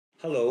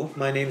Hello,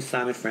 my name is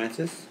Simon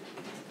Francis.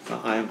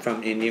 I am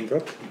from Indian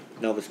Brook,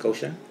 Nova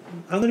Scotia.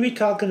 I'm going to be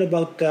talking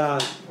about the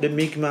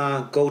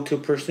Mi'kmaq Go-To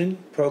Person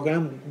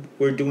program.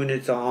 We're doing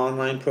it's an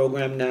online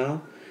program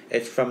now.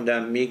 It's from the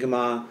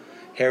Mi'kmaq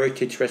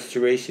Heritage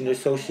Restoration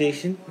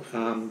Association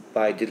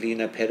by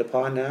Delina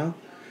Pettipaw now.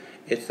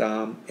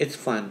 It's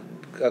fun.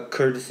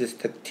 Curtis is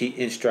the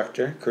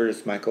instructor,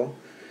 Curtis Michael,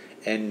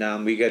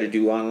 and we got to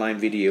do online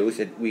videos.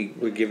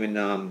 We're given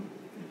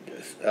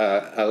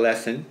a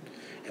lesson,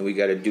 and we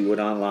got to do it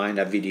online,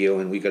 that video,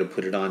 and we got to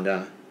put it on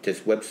this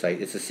website.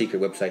 It's a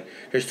secret website.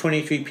 There's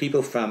 23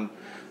 people from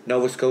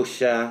Nova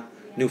Scotia,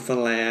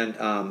 Newfoundland,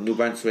 New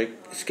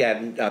Brunswick,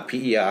 Scadden,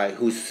 PEI,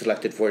 who's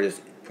selected for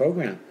this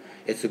program.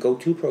 It's a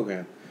go-to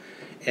program,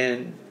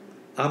 and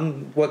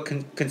I'm what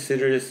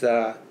considered as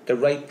the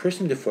right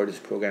person for this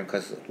program,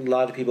 because a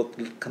lot of people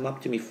come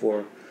up to me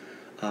for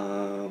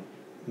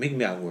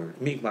Mi'kmaq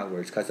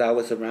words, because I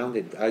was around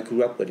it. I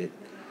grew up with it.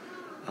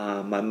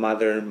 My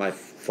mother, my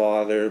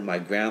father, my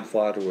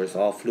grandfather was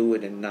all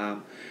fluent,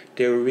 and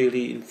they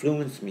really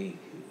influenced me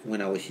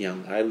when I was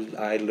young.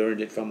 I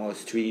learned it from I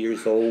was 3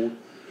 years old,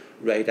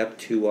 right up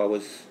to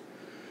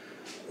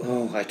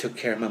I took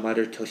care of my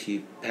mother till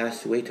she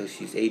passed away, till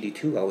she's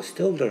 82. I was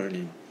still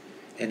learning,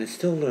 and it's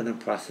still a learning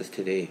process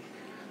today.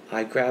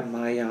 I grab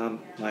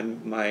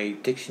my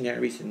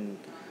dictionaries, and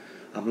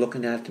I'm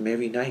looking at them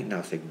every night, and I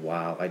was like,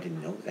 wow, I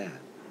didn't know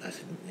that.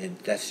 And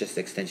that's just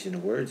extension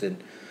of words,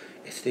 and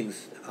it's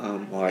things.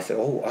 I said,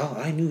 oh wow,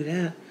 I knew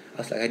that. I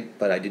was like,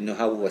 but I didn't know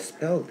how it was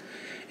spelled.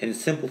 And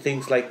simple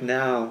things like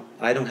now,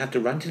 I don't have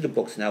to run to the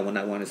books now when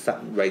I want to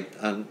something right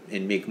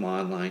in Mi'kmaq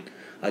online.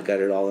 I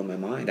got it all in my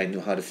mind. I know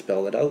how to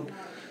spell it out,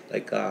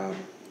 like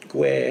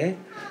Gwe,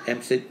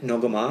 Emsit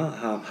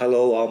Nogama,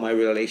 hello all my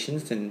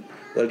relations, and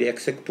well the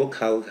exit book,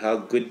 how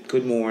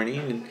good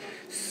morning, and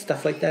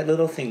stuff like that.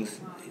 Little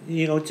things,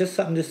 just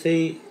something to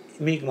say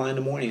Mi'kmaq in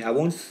the morning. I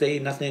won't say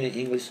nothing in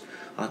English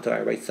until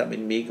I write something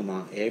in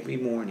Mi'kmaq every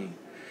morning.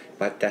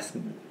 But that's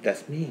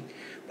me.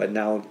 But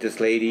now this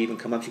lady even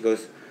come up, she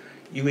goes,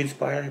 you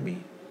inspire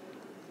me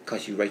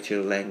because you write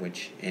your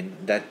language, and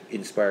that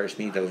inspires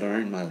me to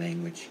learn my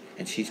language.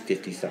 And she's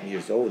 50 something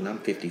years old, and I'm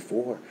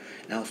 54.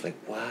 And I was like,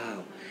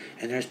 wow.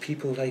 And there's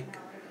people like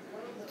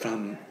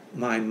from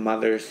my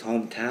mother's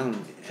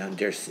hometown, and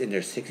they're in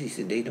their 60s,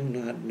 and they do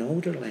not know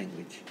their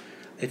language.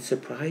 It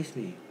surprised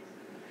me.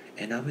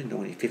 And I'm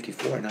only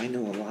 54, and I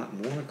know a lot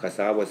more because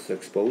I was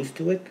exposed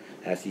to it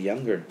as a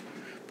younger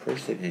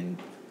person, and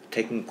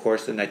taking a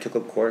course. And I took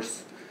a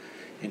course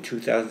in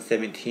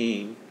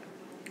 2017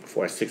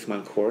 for a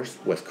 6-month course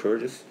with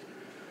Curtis,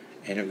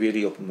 and it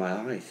really opened my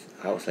eyes.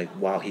 I was like,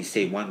 wow, he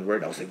said one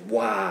word. I was like,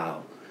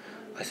 wow.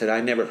 I said, I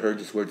never heard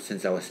this word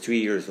since I was 3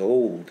 years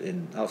old,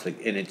 and I was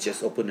like, and it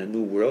just opened a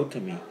new world to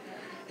me.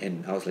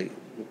 And I was like,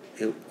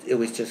 it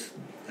was just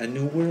a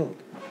new world,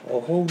 a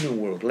whole new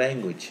world,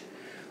 language.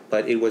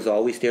 But it was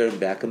always there in the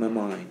back of my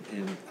mind,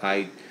 and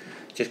I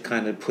just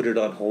kind of put it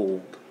on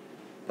hold.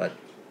 But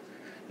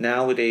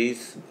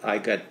nowadays, I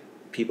got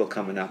people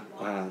coming up.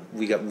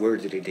 We got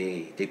Word of the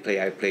Day.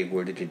 I play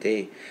Word of the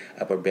Day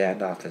at our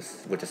band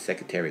office with a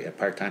secretary, a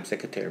part-time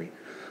secretary.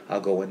 I'll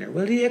go in there.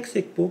 Well, the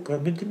exit book,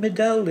 I'm in the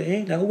middle,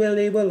 now well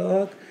able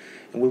log.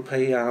 And we'll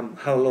play,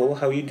 hello,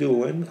 how you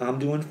doing? I'm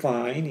doing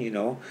fine,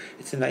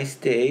 It's a nice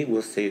day,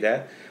 we'll say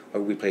that. Or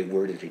we play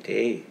Word of the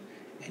Day.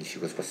 And she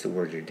goes, what's the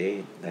word of the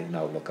day? And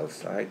I'll look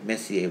outside.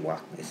 Messier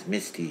walk, it's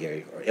misty,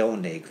 or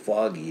elneg,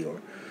 foggy, or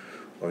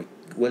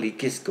Willie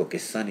Kiskok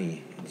is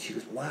sunny. And she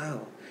goes,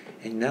 wow.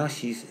 And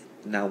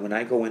now when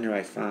I go in there,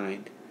 I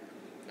find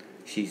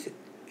she's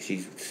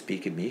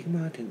speaking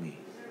Mi'kmaq to me.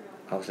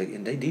 I was like,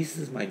 and these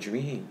is my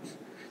dreams,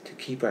 to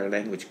keep our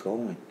language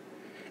going.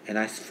 And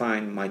I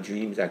find my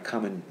dreams are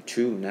coming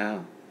true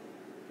now.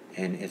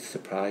 And it's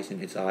surprising,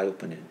 it's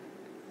eye-opening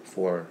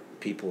for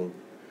people.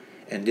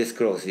 And this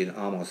girl's in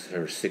almost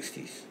her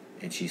 60s,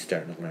 and she's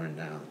starting to learn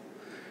now.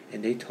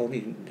 And they told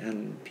me,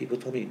 and people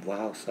told me,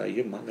 wow, Si,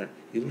 your mother,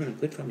 you learn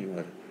good from your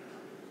mother.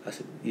 I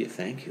said, yeah,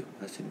 thank you.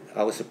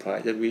 I was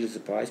surprised. It really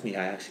surprised me.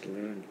 I actually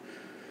learned.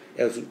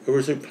 It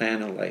was her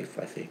plan in life,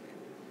 I think,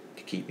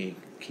 to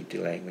keep the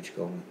language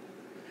going.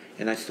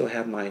 And I still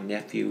have my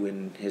nephew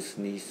and his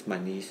niece,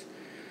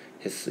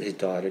 his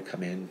daughter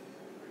come in.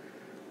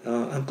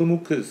 Uncle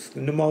Mukas,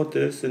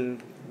 Numotus,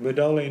 and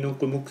Medalla and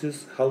Uncle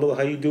Mukas, hello,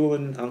 how you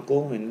doing,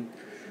 Uncle? And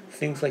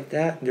things like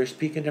that. And they're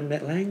speaking their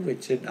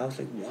language. And I was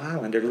like,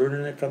 wow, and they're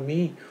learning it from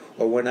me.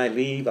 Or when I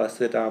leave, I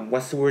said,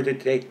 what's the word of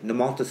the day?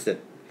 Namaltasit.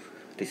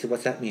 They said,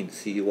 what's that mean?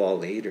 See you all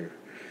later.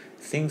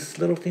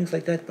 Little things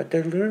like that, but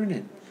they're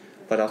learning.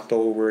 But I'll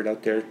throw a word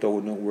out there, throw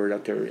a new word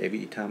out there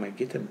every time I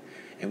get them.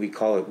 And we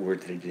call it Word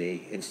of the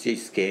Day. And it's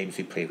just games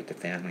we play with the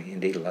family,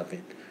 and they love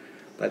it.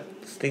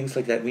 But things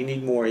like that, we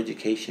need more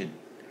education,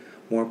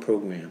 more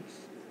programs.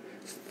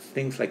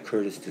 Things like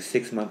Curtis do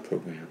 6-month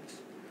programs.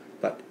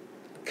 But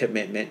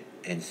commitment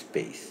and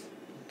space,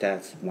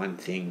 that's one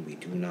thing we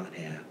do not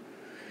have.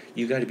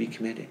 You got to be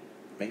committed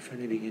right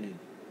from the beginning.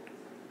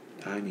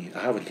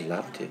 I would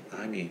loved it.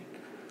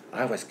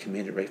 I was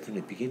committed right from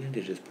the beginning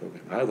to this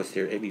program. I was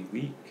there every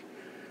week.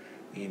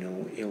 You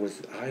know, it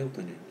was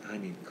eye-opening. I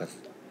mean, because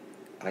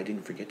I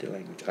didn't forget the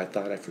language. I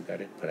thought I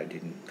forgot it, but I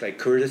didn't. Like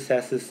Curtis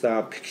has this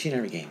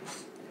Pictionary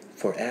games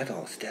for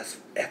adults. That's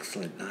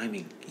excellent. I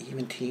mean,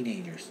 even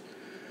teenagers.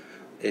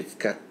 It's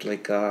got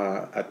like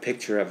a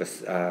picture of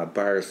a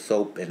bar of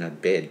soap and a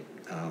bed,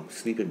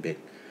 sleeping bed,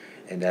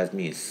 and that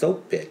means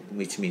soap bed,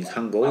 which means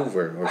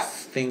hungover or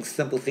things,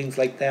 simple things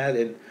like that,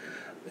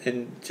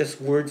 and just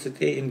words that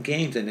they in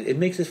games, and it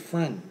makes it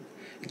fun.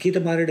 Get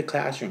them out of the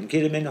classroom.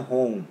 Get them in the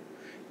home.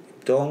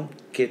 Don't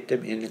get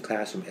them in the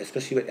classroom,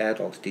 especially with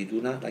adults. They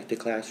do not like the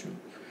classroom.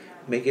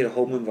 Make it a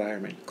home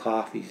environment.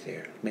 Coffee's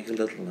there. Make a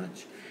little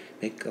lunch.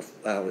 Make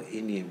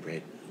Indian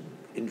bread.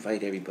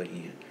 Invite everybody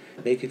in.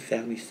 Make it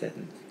family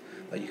settings.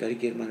 But you got to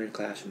get them out of the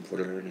classroom for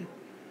learning,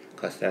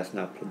 because that's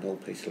not no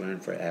place to learn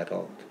for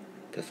adult.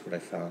 That's what I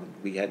found.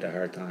 We had a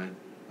hard time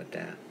with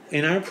that.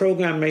 In our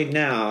program right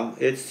now,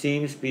 it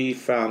seems to be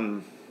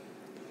from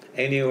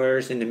anywhere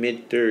in the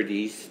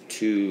mid-30s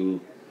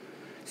to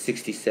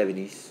 60s,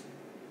 70s,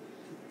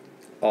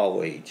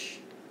 all age,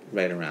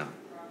 right around.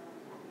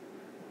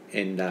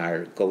 And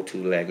our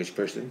go-to language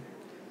person,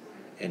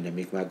 and the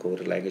Mi'kmaq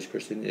go-to language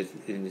person,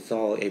 and it's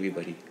all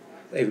everybody.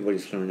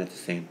 Everybody's learning at the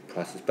same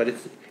process, but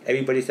it's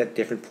everybody's at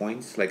different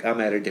points. Like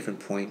I'm at a different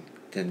point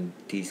than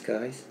these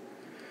guys,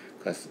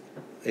 because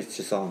it's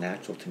just all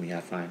natural to me. I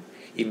find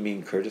even me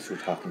and Curtis were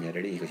talking the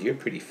other day. He goes, "You're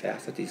pretty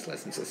fast at these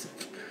lessons."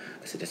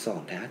 I said, "It's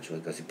all natural."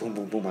 He goes, "Boom,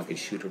 boom, boom! I can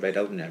shoot it right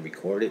out and I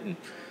record it and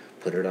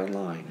put it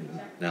online.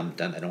 And now I'm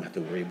done. I don't have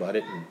to worry about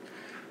it and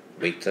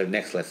wait till the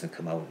next lesson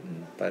come out."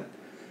 But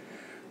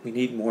we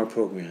need more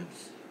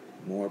programs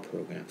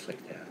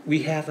like that.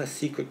 We have a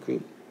secret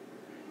group,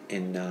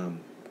 and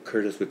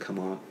Curtis would come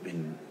up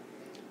and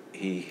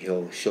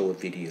he'll show a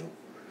video,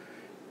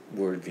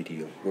 word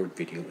video,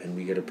 and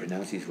we got to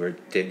pronounce these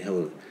words.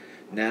 Then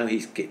now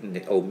he's getting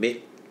the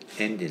omit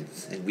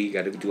endings, and we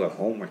got to do our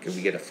homework, and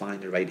we got to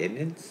find the right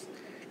endings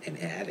and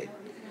add it,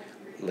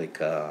 like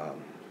or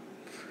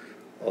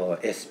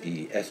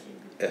SB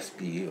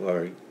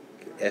or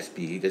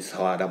SB. That's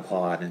hot. I'm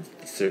hot, and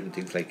certain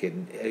things like it,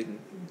 and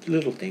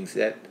little things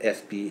that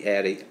SB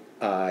add a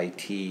I,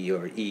 T,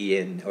 or E,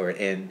 N, or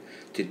N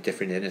to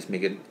different endings,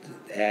 make it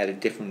add a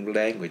different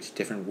language,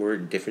 different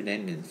word, different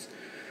endings.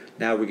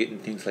 Now we're getting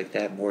things like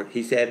that more.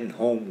 He's adding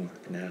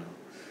homework now.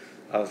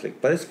 I was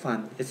like, but it's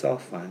fun. It's all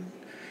fun.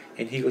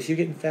 And he goes, "You're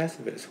getting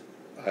faster with it."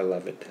 I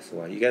love it. That's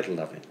why. You got to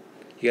love it.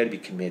 You got to be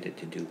committed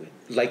to do it.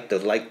 Like the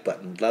like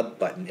button, love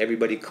button.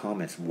 Everybody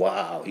comments,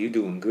 "Wow, you're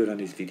doing good on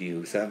these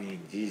videos." I mean,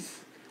 geez,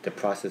 the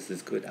process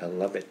is good. I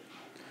love it.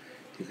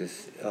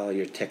 Because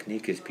your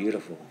technique is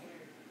beautiful.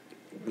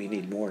 We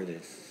need more of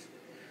this.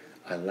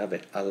 I love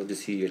it. I love to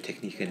see your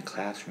technique in a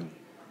classroom.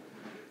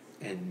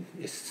 And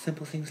it's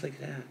simple things like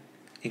that.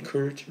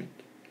 Encouragement.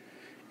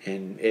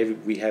 And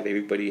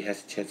everybody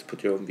has a chance to put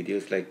their own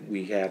videos. Like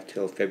we have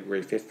till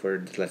February 5th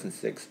for lesson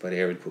 6, but I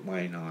already put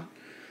mine on.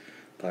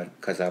 But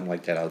because I'm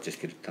like that, I'll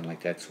just get it done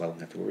like that, so I won't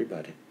have to worry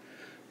about it.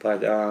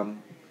 But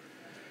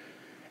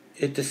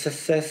the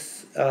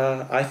success,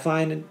 I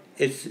find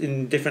it's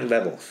in different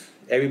levels.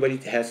 Everybody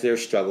has their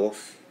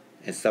struggles,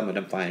 and some of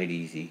them find it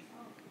easy.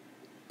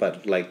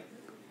 But like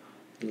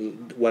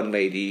one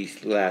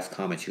lady's last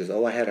comment, she goes,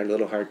 "Oh, I had a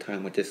little hard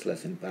time with this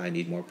lesson, but I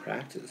need more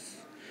practice."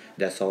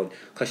 That's all,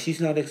 because she's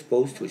not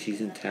exposed to it.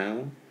 She's in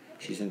town.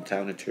 She's in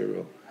town in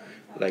Truro.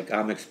 Like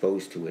I'm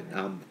exposed to it.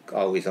 I'm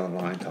always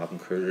online talking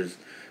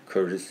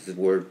Curtis's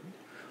word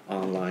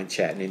online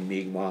chatting in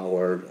Mi'kmaq,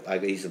 or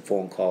he's a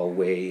phone call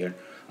away, or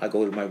I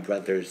go to my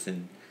brother's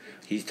and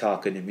he's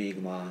talking to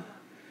Mi'kmaq,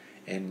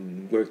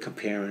 and we're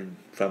comparing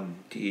from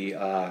the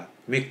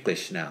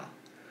Mi'klish now.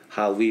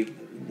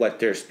 What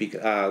they're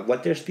speaking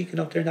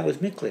out there now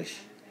is Mi'klish.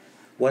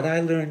 What I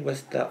learned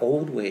was the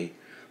old way.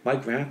 My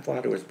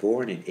grandfather was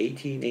born in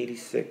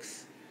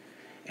 1886,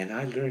 and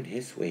I learned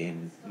his way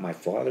and my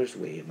father's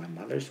way and my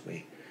mother's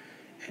way,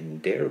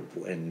 and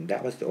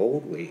that was the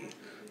old way.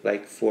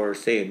 Like for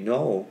saying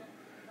no,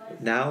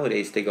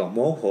 nowadays they go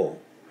moho,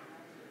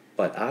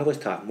 but I was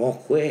taught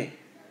moque.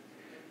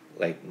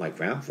 Like my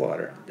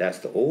grandfather, that's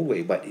the old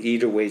way. But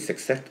either way is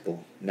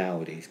acceptable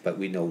nowadays. But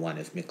we know one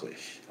is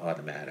Mi'klish,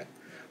 automatic.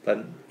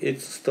 But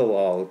it's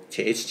still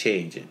it's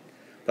changing.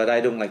 But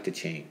I don't like to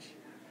change.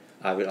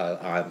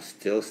 I'm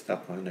still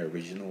stuck on the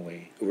original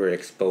way. We're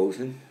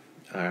exposing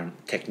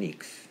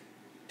techniques,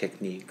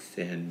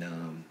 and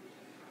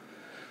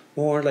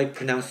more like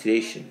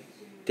pronunciation,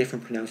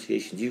 different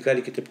pronunciations. You got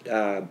to get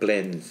the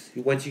blends.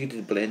 Once you get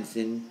the blends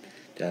in,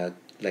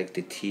 like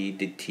the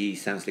T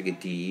sounds like a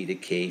D, the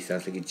K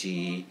sounds like a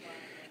G,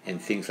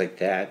 and things like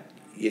that.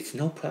 It's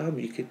no problem.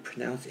 You can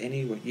pronounce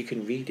any word. You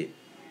can read it.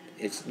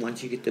 It's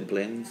once you get the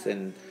blends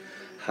and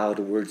how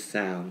the words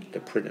sound,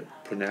 the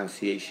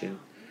pronunciation,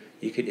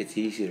 it's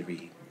easy to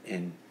read.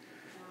 And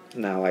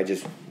now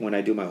when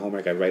I do my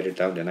homework, I write it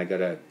down. Then I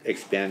gotta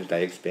expand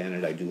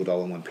it. I do it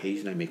all on one page,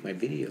 and I make my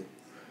video.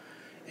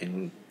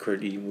 And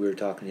Kurt, even we were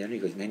talking the other, he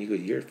goes, "Man,"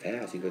 "you're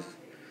fast." He goes,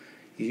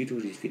 "You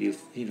do these videos,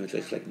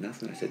 just like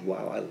nothing." I said,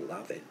 "Wow, I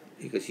love it."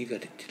 He goes, "You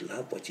got to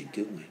love what you're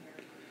doing."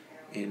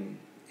 And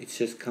It's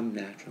just come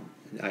natural.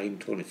 I'm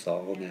told it's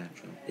all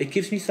natural. It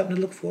gives me something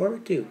to look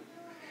forward to.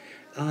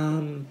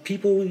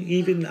 People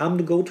even, I'm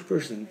the go-to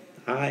person.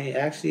 I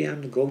actually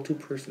am the go-to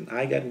person.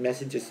 I got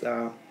messages.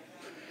 A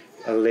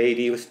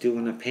lady was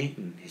doing a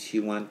painting. She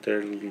wanted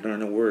to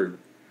learn a word.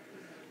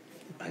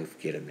 I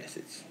get a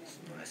message.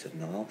 I said,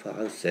 no,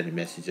 I'll send a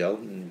message out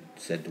and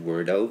send the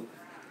word out.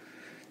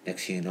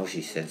 Next thing you know,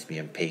 she sends me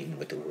a painting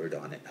with the word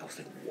on it. I was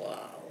like,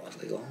 wow. I was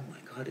like, oh my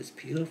God, it's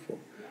beautiful.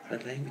 Our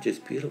language is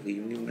beautiful,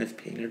 even when it's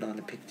painted on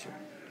a picture.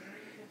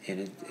 And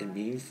it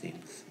means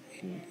things.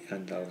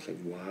 And I was like,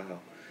 wow.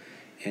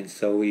 And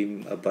so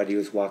a buddy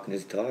was walking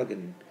his dog,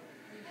 and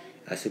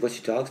I said, what's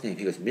your dog's name?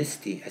 He goes,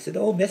 Misty. I said,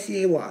 oh,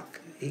 Misty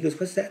Walk. He goes,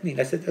 what's that mean?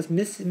 I said, that's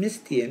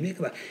Misty and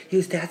Mi'kmaq. He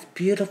goes, that's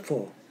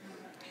beautiful.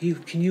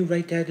 Can you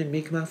write that in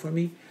Mi'kmaq for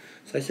me?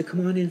 So I said,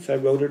 come on in. So I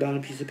wrote it on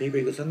a piece of paper.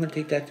 He goes, I'm going to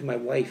take that to my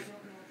wife.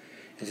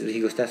 And so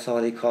he goes, that's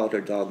all they call their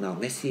dog now,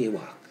 Misty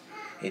Walk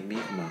in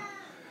Mi'kmaq.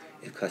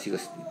 Because he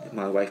goes,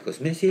 my wife goes,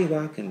 Misty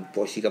Walk, and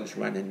boy, she comes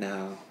running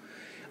now.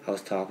 I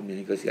was talking to him,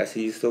 he goes, I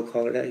said, you still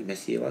call her that?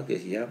 Misty Walk? He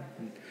goes, yeah.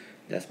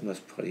 That's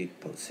most probably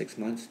about 6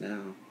 months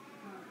now.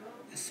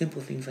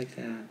 Simple things like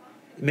that.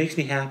 It makes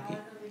me happy.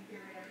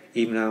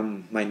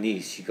 Even my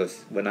niece, she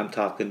goes, when I'm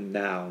talking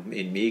now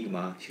in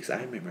Mi'kmaq, she goes,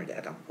 I remember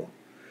that, Uncle.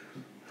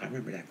 I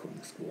remember that going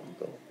to school,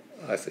 Uncle.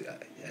 I said,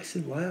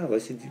 wow. I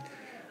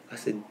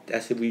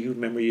said, will you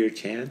remember your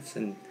chants?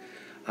 And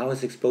I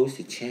was exposed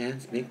to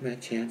chants, Mi'kmaq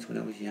chants when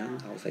I was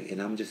young. I was like,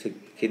 and I'm just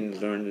getting to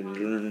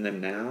learn them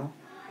now.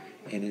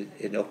 And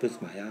it opens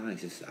my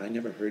eyes. I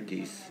never heard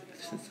these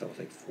since I was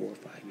like 4 or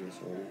 5 years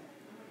old.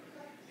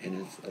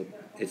 And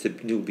it's a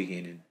new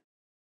beginning.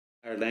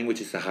 Our language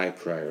is a high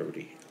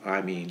priority.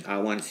 I mean, I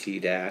want to see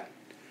that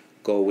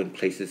go in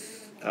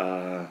places.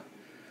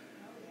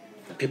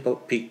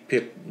 People,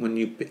 when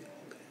you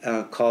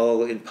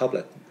call in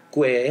public,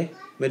 Gwe,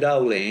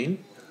 Medao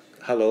Lane,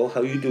 hello,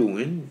 how you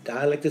doing?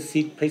 I like to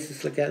see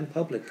places like that in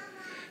public.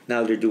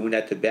 Now they're doing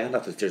that to band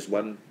office. There's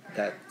one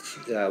that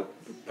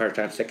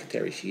part-time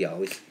secretary. She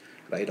always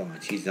right on.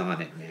 She's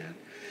on it, man.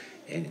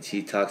 And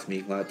she talks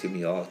Mi'kmaq to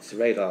me all. It's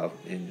right off.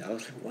 And I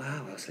was like,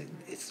 wow. I was like,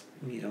 it's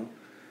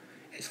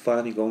it's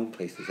funny going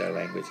places, our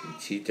language,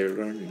 and they're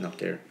learning up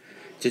there.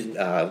 Just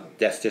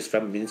that's just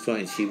from Minstrel,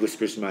 and she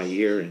whispers in my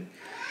ear, and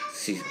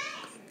she's,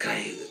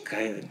 Kai,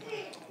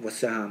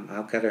 what's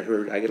I've gotta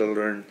heard. I gotta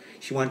learn.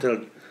 She wanted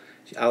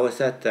to. I was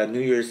at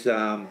New Year's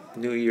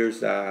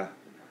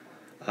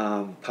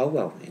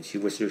powwow, and she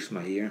whispers in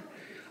my ear.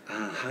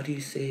 How do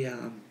you say?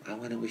 I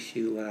want to wish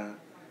you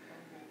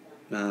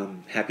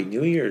Happy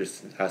New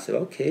Year's. I said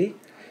okay.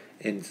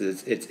 And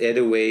it's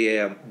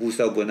Edaway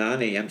Busal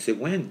Bonane. I said,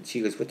 when?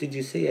 She goes, what did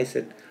you say? I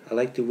said, I'd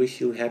like to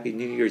wish you Happy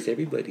New Year's,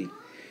 everybody.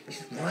 She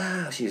said,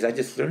 wow. She says, I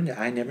just learned it.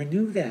 I never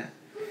knew that.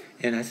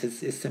 And I said,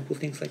 it's simple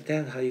things like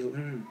that, how you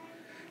learn.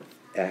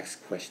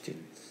 Ask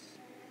questions.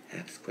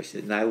 Ask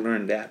questions. And I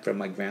learned that from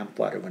my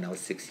grandfather when I was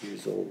 6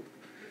 years old.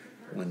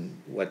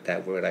 What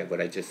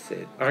I just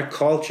said. Our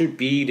culture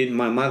bead, and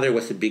my mother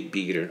was a big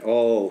beader.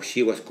 Oh,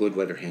 she was good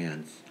with her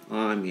hands.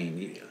 I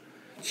mean,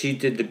 she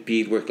did the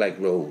beadwork like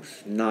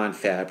Rose,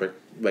 non-fabric,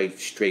 like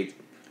straight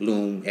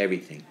loom,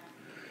 everything.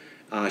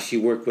 She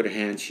worked with her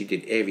hands. She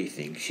did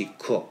everything. She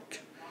cooked.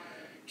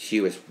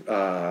 She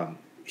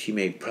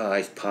made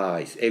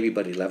pies.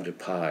 Everybody loved her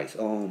pies.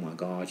 Oh my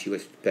God, she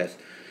was the best.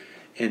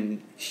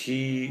 And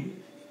she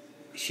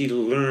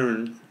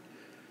learned.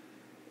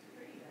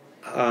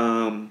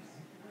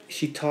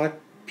 She taught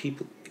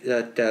people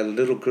that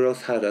little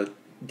girls how to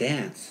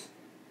dance,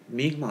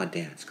 Mi'kmaq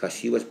dance, because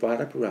she was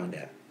brought up around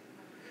that.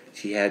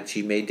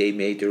 They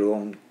made their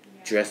own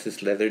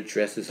dresses, leather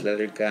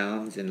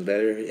gowns, and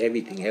leather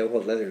everything,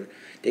 all leather.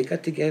 They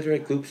got together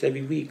at groups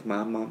every week.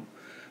 My mom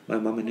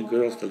and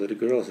the little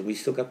girls, and we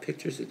still got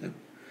pictures of them.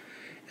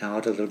 And all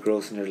the little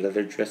girls in their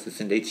leather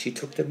dresses, and she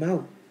took them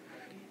out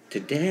to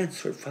dance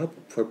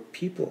for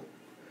people,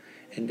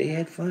 and they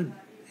had fun.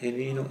 And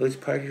it was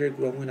part of their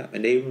growing up,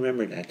 and they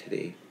remember that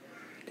today.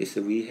 They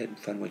said, we had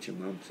fun with your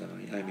mom,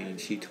 son. I mean,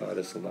 she taught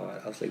us a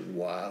lot. I was like,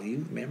 wow,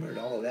 you remembered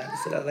all of that? I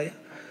said,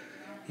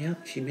 yeah,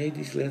 she made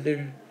these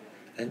leather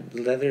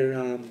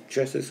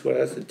dresses for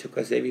us and took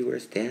us everywhere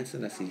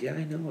dancing. I said, yeah,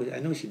 I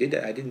know she did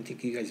that. I didn't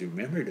think you guys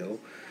remember, though.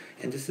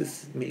 And this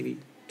is maybe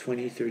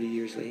 20, 30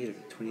 years later,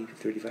 20,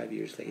 35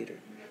 years later,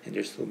 and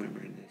they're still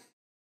remembering this.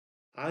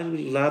 I would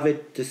love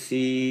it to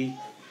see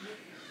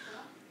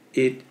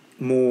it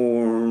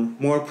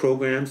more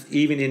programs,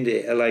 even in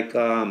the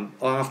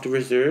off the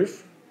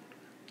reserve.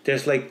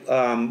 There's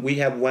we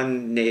have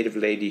one native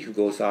lady who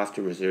goes off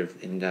the reserve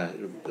in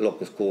the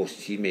local schools.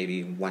 She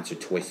maybe once or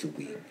twice a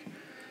week.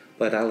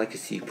 But I like to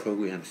see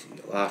programs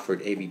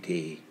offered every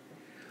day.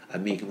 A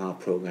Mi'kmaq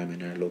program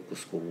in our local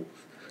schools,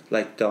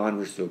 like the on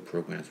reserve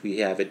programs. We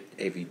have it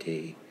every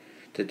day,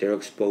 that they're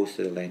exposed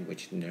to the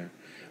language in there,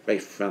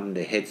 right from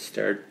the Head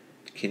Start,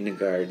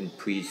 kindergarten,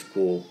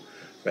 preschool,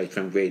 right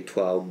from grade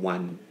 12,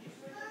 1,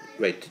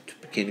 right to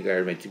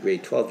kindergarten, right to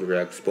grade 12,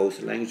 they're exposed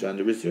to language on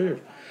the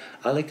reserve.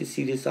 I like to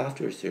see this off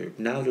the reserve.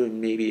 Now they're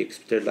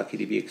lucky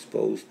to be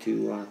exposed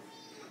to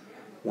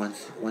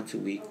once a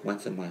week,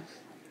 once a month.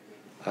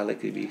 I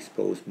like to be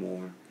exposed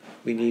more.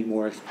 We need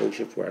more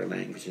exposure for our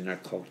language and our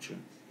culture.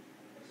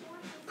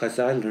 Because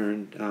I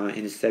learned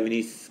in the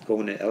 70s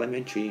going to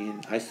elementary,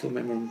 and I still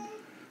remember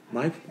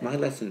my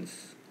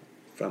lessons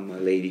from a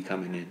lady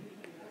coming in.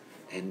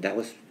 And it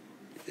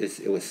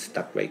was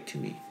stuck right to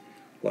me,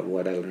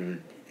 what I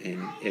learned.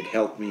 And it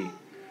helped me,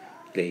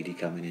 lady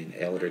coming in,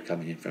 elder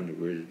coming in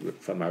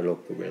from our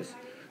local res,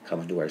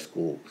 coming to our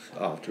schools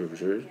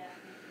afterwards.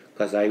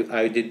 Because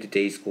I did the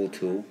day school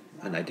too,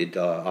 and I did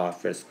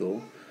off-res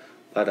school.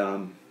 But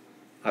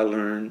I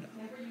learned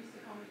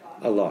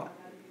a lot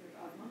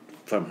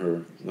from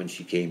her when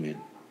she came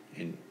in,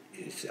 and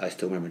I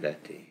still remember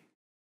that day.